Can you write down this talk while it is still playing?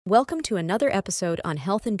Welcome to another episode on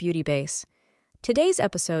Health and Beauty Base. Today's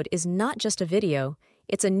episode is not just a video,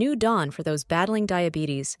 it's a new dawn for those battling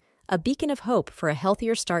diabetes, a beacon of hope for a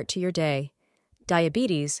healthier start to your day.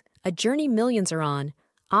 Diabetes, a journey millions are on,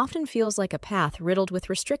 often feels like a path riddled with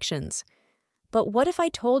restrictions. But what if I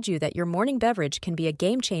told you that your morning beverage can be a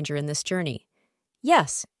game changer in this journey?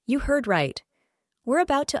 Yes, you heard right. We're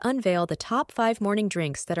about to unveil the top 5 morning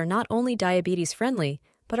drinks that are not only diabetes-friendly,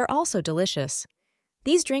 but are also delicious.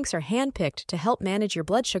 These drinks are handpicked to help manage your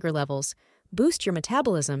blood sugar levels, boost your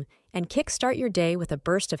metabolism, and kickstart your day with a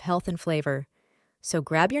burst of health and flavor. So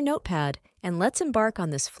grab your notepad and let's embark on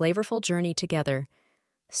this flavorful journey together.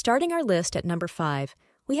 Starting our list at number 5,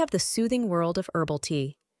 we have the soothing world of herbal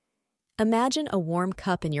tea. Imagine a warm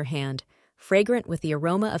cup in your hand, fragrant with the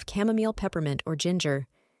aroma of chamomile, peppermint, or ginger.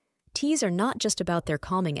 Teas are not just about their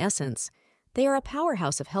calming essence, they are a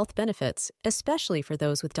powerhouse of health benefits, especially for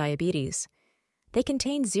those with diabetes. They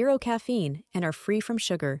contain 0 caffeine and are free from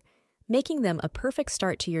sugar, making them a perfect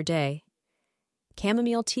start to your day.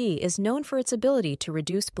 Chamomile tea is known for its ability to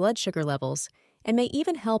reduce blood sugar levels and may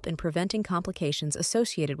even help in preventing complications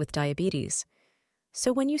associated with diabetes.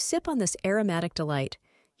 So when you sip on this aromatic delight,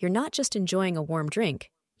 you're not just enjoying a warm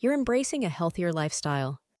drink, you're embracing a healthier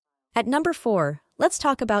lifestyle. At number 4, let's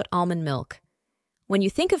talk about almond milk. When you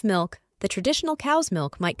think of milk, the traditional cow's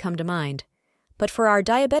milk might come to mind. But for our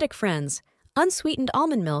diabetic friends, unsweetened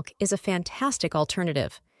almond milk is a fantastic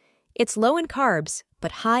alternative. It's low in carbs,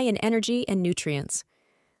 but high in energy and nutrients.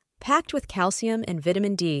 Packed with calcium and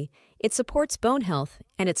vitamin D, it supports bone health,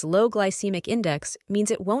 and its low glycemic index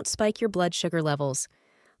means it won't spike your blood sugar levels.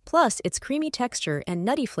 Plus, its creamy texture and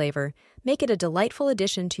nutty flavor make it a delightful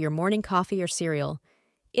addition to your morning coffee or cereal.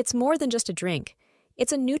 It's more than just a drink.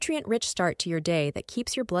 It's a nutrient-rich start to your day that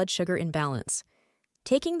keeps your blood sugar in balance.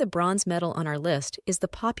 Taking the bronze medal on our list is the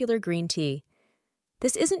popular green tea.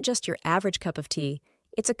 This isn't just your average cup of tea,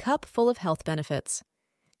 it's a cup full of health benefits.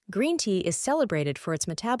 Green tea is celebrated for its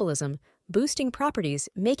metabolism, boosting properties,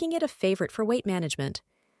 making it a favorite for weight management.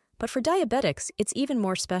 But for diabetics, it's even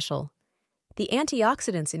more special. The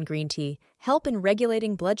antioxidants in green tea help in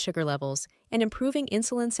regulating blood sugar levels and improving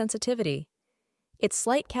insulin sensitivity. Its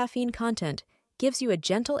slight caffeine content gives you a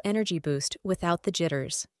gentle energy boost without the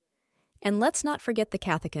jitters. And let's not forget the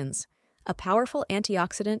catechins, a powerful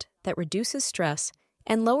antioxidant that reduces stress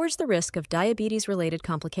and lowers the risk of diabetes-related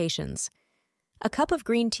complications. A cup of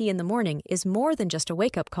green tea in the morning is more than just a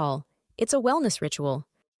wake-up call, it's a wellness ritual.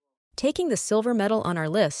 Taking the silver medal on our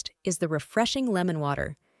list is the refreshing lemon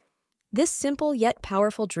water. This simple yet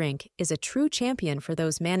powerful drink is a true champion for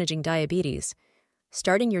those managing diabetes.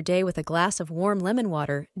 Starting your day with a glass of warm lemon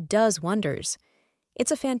water does wonders.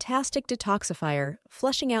 It's a fantastic detoxifier,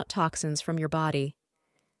 flushing out toxins from your body.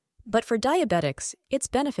 But for diabetics, its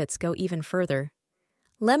benefits go even further.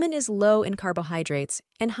 Lemon is low in carbohydrates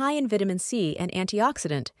and high in vitamin C and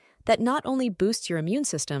antioxidant that not only boosts your immune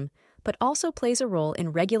system, but also plays a role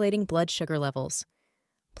in regulating blood sugar levels.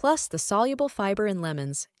 Plus, the soluble fiber in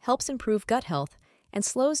lemons helps improve gut health and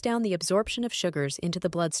slows down the absorption of sugars into the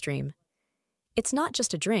bloodstream. It's not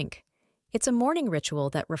just a drink. It's a morning ritual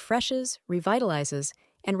that refreshes, revitalizes,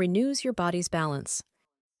 and renews your body's balance.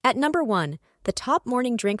 At number 1, the top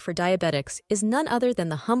morning drink for diabetics is none other than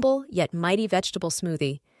the humble yet mighty vegetable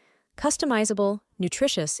smoothie. Customizable,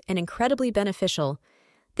 nutritious, and incredibly beneficial,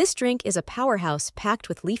 this drink is a powerhouse packed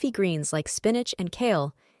with leafy greens like spinach and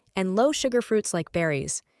kale, and low-sugar fruits like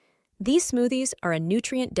berries. These smoothies are a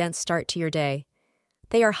nutrient-dense start to your day.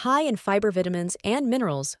 They are high in fiber vitamins and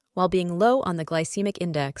minerals while being low on the glycemic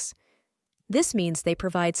index. This means they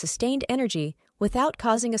provide sustained energy without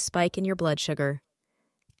causing a spike in your blood sugar.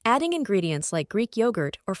 Adding ingredients like Greek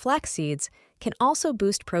yogurt or flax seeds can also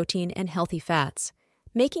boost protein and healthy fats,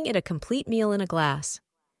 making it a complete meal in a glass.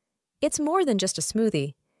 It's more than just a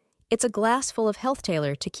smoothie. It's a glass full of health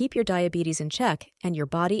tailor to keep your diabetes in check and your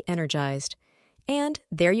body energized. And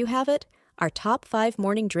there you have it, our top 5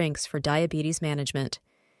 morning drinks for diabetes management.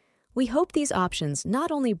 We hope these options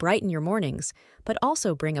not only brighten your mornings, but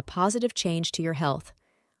also bring a positive change to your health.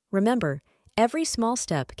 Remember, every small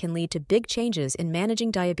step can lead to big changes in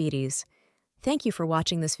managing diabetes. Thank you for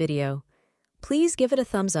watching this video. Please give it a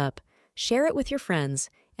thumbs up, share it with your friends,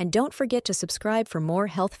 and don't forget to subscribe for more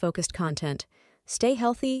health-focused content. Stay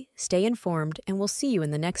healthy, stay informed, and we'll see you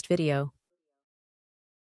in the next video.